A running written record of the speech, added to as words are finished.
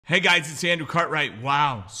Hey guys, it's Andrew Cartwright.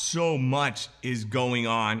 Wow, so much is going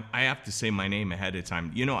on. I have to say my name ahead of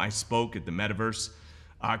time. You know, I spoke at the Metaverse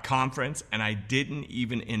conference and I didn't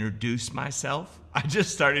even introduce myself. I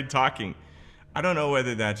just started talking. I don't know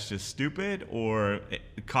whether that's just stupid or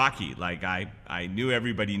cocky, like I knew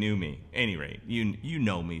everybody knew me. Anyway, you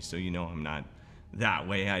know me, so you know I'm not that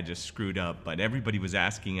way. I just screwed up, but everybody was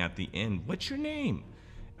asking at the end, what's your name?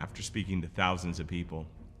 After speaking to thousands of people.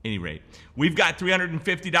 Any rate, we've got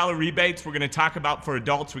 $350 rebates we're going to talk about for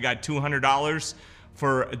adults. We got $200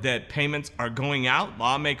 for that payments are going out.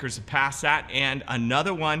 Lawmakers have passed that. And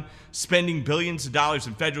another one, spending billions of dollars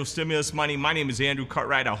in federal stimulus money. My name is Andrew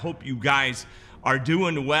Cartwright. I hope you guys are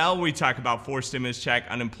doing well. We talk about forced stimulus check,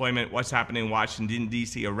 unemployment, what's happening in Washington,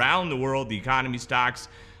 D.C., around the world, the economy, stocks,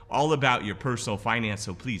 all about your personal finance.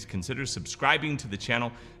 So please consider subscribing to the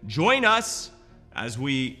channel. Join us as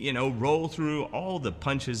we, roll through all the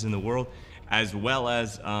punches in the world, as well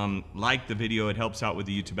as like the video. It helps out with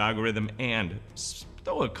the YouTube algorithm, and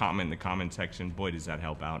throw a comment in the comment section. Boy, does that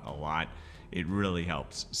help out a lot. It really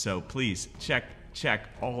helps. So please check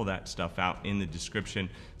all that stuff out in the description.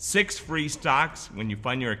 6 free stocks when you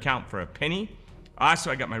fund your account for a penny.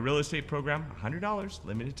 Also, I got my real estate program, $100,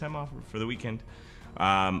 limited time offer for the weekend.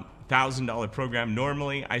 $1,000 program.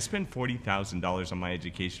 Normally, I spend $40,000 on my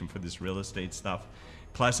education for this real estate stuff,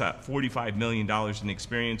 plus $45 million in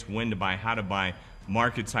experience, when to buy, how to buy,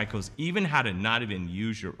 market cycles, even how to not even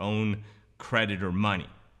use your own credit or money.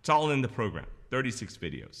 It's all in the program. 36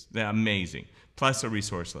 videos. They're amazing. Plus a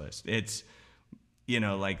resource list. It's,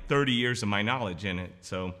 like 30 years of my knowledge in it.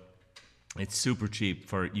 So it's super cheap.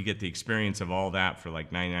 You get the experience of all that for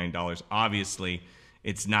like $99. Obviously,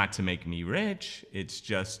 it's not to make me rich. It's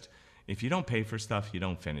just, if you don't pay for stuff, you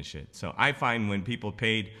don't finish it. So I find when people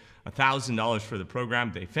paid $1,000 for the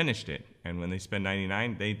program, they finished it. And when they spend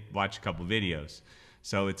 $99, they watch a couple videos.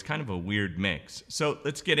 So it's kind of a weird mix. So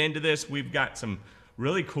let's get into this. We've got some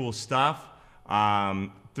really cool stuff.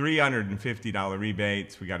 $350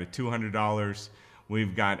 rebates. We got a $200.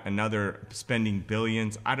 We've got another spending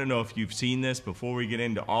billions. I don't know if you've seen this before we get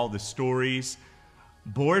into all the stories.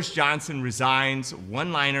 Boris Johnson resigns,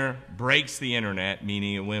 one-liner breaks the internet,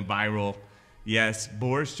 meaning it went viral. Yes,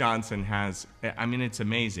 Boris Johnson has, it's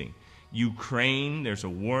amazing. Ukraine, there's a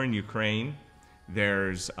war in Ukraine.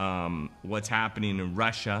 There's what's happening in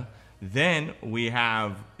Russia. Then we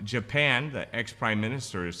have Japan, the ex-prime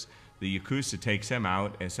minister's, the Yakuza takes him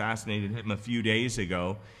out, assassinated him a few days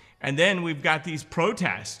ago. And then we've got these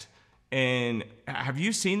protests. And have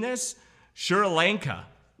you seen this? Sri Lanka.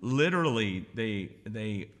 Literally,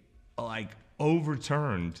 they like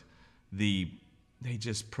overturned they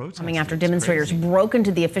just protested. Coming after demonstrators broke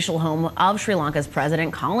into the official home of Sri Lanka's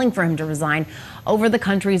president, calling for him to resign over the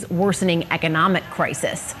country's worsening economic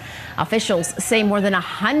crisis. Officials say more than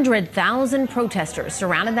 100,000 protesters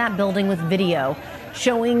surrounded that building with video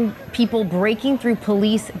showing people breaking through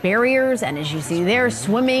police barriers, and as you see there,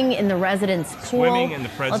 swimming in the residence pool.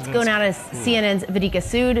 Let's go now to CNN's Vidika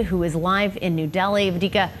Sood, who is live in New Delhi.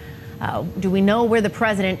 Vidika, do we know where the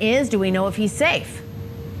president is? Do we know if he's safe?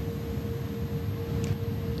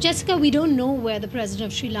 Jessica, we don't know where the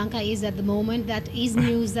president of Sri Lanka is at the moment. That is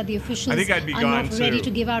news that the officials are not ready to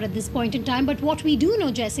give out at this point in time. But what we do know,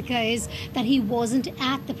 Jessica, is that he wasn't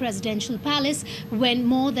at the presidential palace when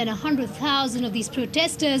more than 100,000 of these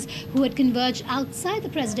protesters who had converged outside the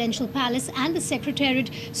presidential palace and the secretariat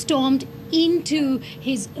stormed into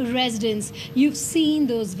his residence. You've seen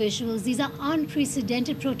those visuals. These are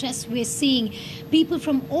unprecedented protests we're seeing. People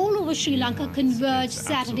from all over Sri Lanka converged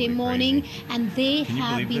Saturday morning, and they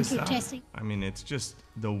have been protesting. It's just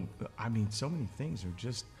so many things are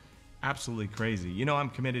just absolutely crazy. I'm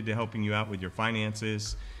committed to helping you out with your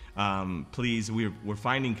finances. Please, we're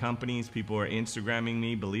finding companies. People are Instagramming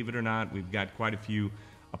me. Believe it or not, we've got quite a few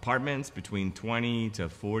apartments, between 20 to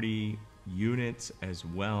 40 units, as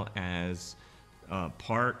well as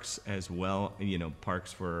parks,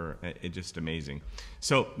 parks for just amazing.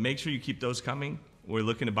 So make sure you keep those coming. We're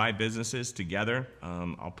looking to buy businesses together.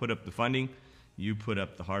 I'll put up the funding, you put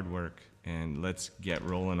up the hard work, and let's get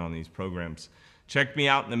rolling on these programs. Check me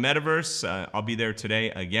out in the metaverse. I'll be there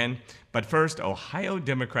today again. But first, Ohio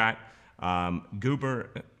Democrat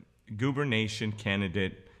gubernation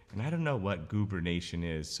candidate, and I don't know what gubernation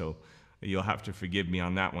is, so you'll have to forgive me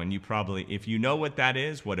on that one. You probably, if you know what that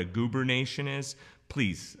is, what a gubernation is,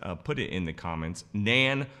 please put it in the comments.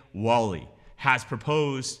 Nan Wally has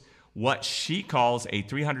proposed what she calls a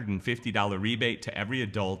 $350 rebate to every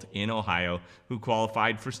adult in Ohio who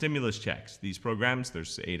qualified for stimulus checks. These programs,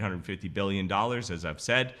 there's $850 billion, as I've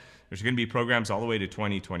said. There's going to be programs all the way to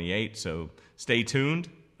 2028, so stay tuned.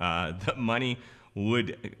 The money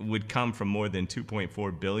would come from more than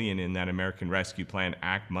 $2.4 billion in that American Rescue Plan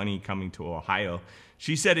Act money coming to Ohio.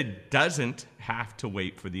 She said it doesn't have to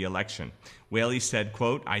wait for the election. Whaley said,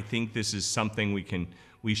 quote, "I think this is something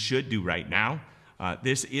we should do right now.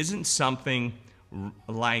 This isn't something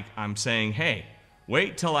like I'm saying, hey,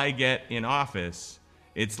 wait till I get in office.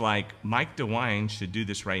 It's like Mike DeWine should do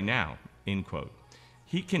this right now," end quote.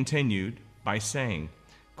 He continued by saying,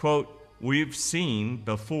 quote, "We've seen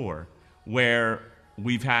before where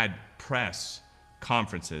we've had press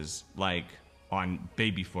conferences like on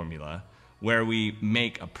baby formula, where we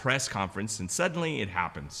make a press conference and suddenly it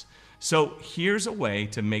happens. So here's a way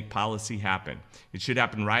to make policy happen. It should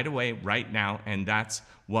happen right away, right now, and that's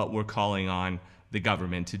what we're calling on the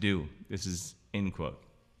government to do." This is end quote.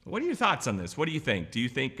 What are your thoughts on this? What do you think? Do you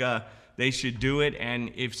think they should do it?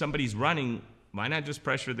 And if somebody's running, why not just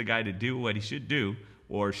pressure the guy to do what he should do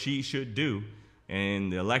or she should do?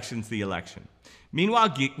 And the election's the election.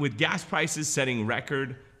 Meanwhile, with gas prices setting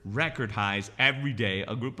record highs every day,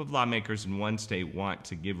 a group of lawmakers in one state want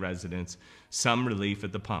to give residents some relief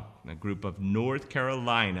at the pump. A group of North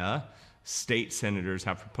Carolina state senators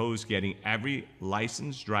have proposed getting every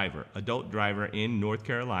licensed driver, adult driver in North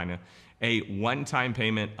Carolina, a one-time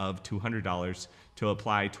payment of $200 to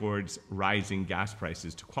apply towards rising gas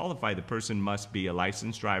prices. To qualify, the person must be a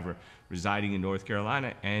licensed driver residing in North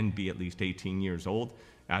Carolina and be at least 18 years old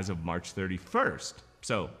as of March 31st.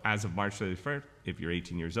 So as of March 31st, if you're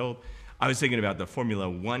 18 years old. I was thinking about the Formula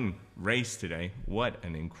One race today. What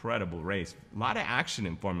an incredible race. A lot of action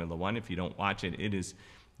in Formula One. If you don't watch it, it is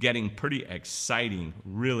getting pretty exciting,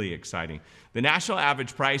 really exciting. The national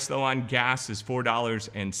average price, though, on gas is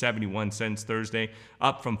 $4.71 Thursday,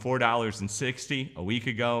 up from $4.60 a week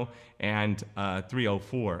ago and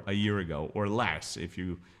 $3.04 a year ago, or less if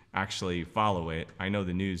you actually follow it. I know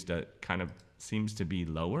the news that kind of seems to be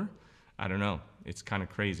lower. I don't know. It's kind of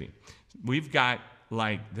crazy. We've got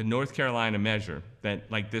like the North Carolina measure that,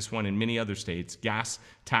 like this one in many other states, gas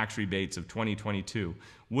tax rebates of 2022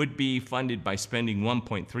 would be funded by spending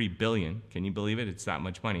 $1.3 billion. Can you believe it? It's that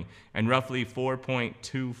much money. And roughly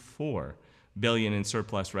 $4.24 billion in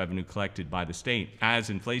surplus revenue collected by the state. As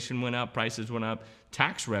inflation went up, prices went up,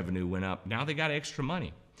 tax revenue went up. Now they got extra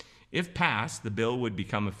money. If passed, the bill would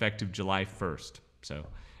become effective July 1st.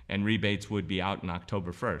 And rebates would be out on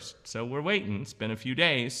October 1st. So we're waiting. It's been a few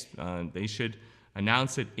days. They should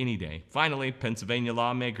announce it any day. Finally, Pennsylvania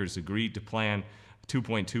lawmakers agreed to plan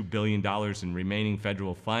 $2.2 billion in remaining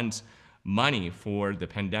federal funds, money for the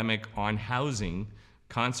pandemic, on housing,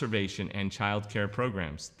 conservation, and child care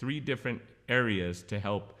programs. 3 different areas to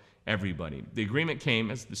help everybody. The agreement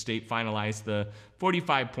came as the state finalized the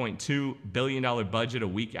 $45.2 billion budget a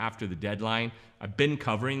week after the deadline. I've been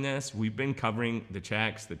covering this. We've been covering the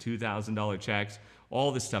checks, the $2,000 checks,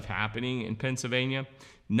 all this stuff happening in Pennsylvania.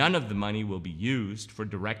 None of the money will be used for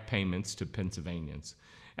direct payments to Pennsylvanians,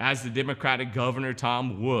 as the Democratic Governor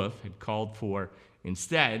Tom Wolf had called for,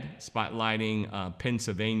 instead spotlighting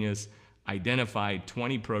Pennsylvania's identified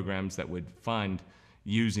 20 programs that would fund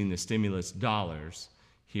using the stimulus dollars.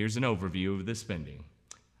 Here's an overview of the spending.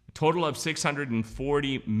 A total of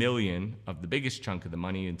 $640 million of the biggest chunk of the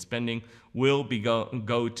money in spending will be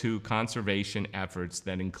go to conservation efforts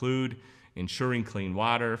that include ensuring clean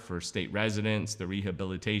water for state residents, the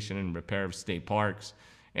rehabilitation and repair of state parks,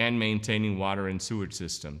 and maintaining water and sewage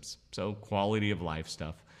systems. So quality of life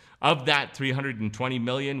stuff. Of that, $320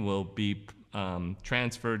 million will be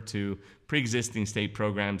transferred to pre-existing state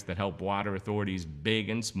programs that help water authorities, big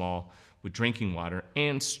and small, with drinking water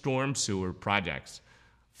and storm sewer projects,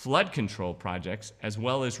 flood control projects, as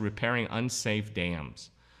well as repairing unsafe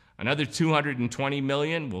dams. Another $220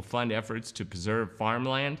 million will fund efforts to preserve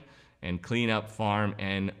farmland and clean up farm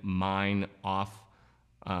and mine off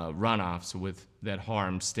runoffs that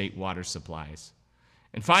harm state water supplies.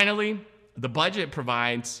 And finally, the budget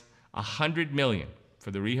provides $100 million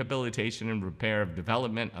for the rehabilitation and repair of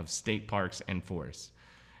development of state parks and forests.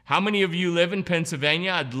 How many of you live in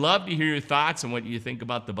Pennsylvania? I'd love to hear your thoughts on what you think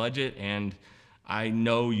about the budget. And I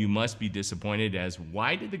know you must be disappointed, as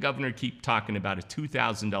why did the governor keep talking about a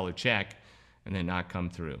 $2,000 check and then not come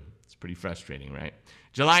through? It's pretty frustrating, right?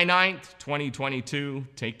 July 9th, 2022.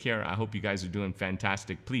 Take care. I hope you guys are doing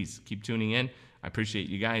fantastic. Please keep tuning in. I appreciate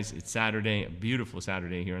you guys. It's Saturday, a beautiful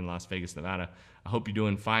Saturday here in Las Vegas, Nevada. I hope you're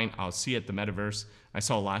doing fine. I'll see you at the Metaverse. I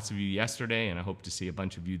saw lots of you yesterday, and I hope to see a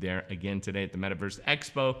bunch of you there again today at the Metaverse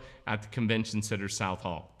Expo at the Convention Center South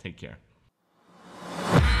Hall. Take care.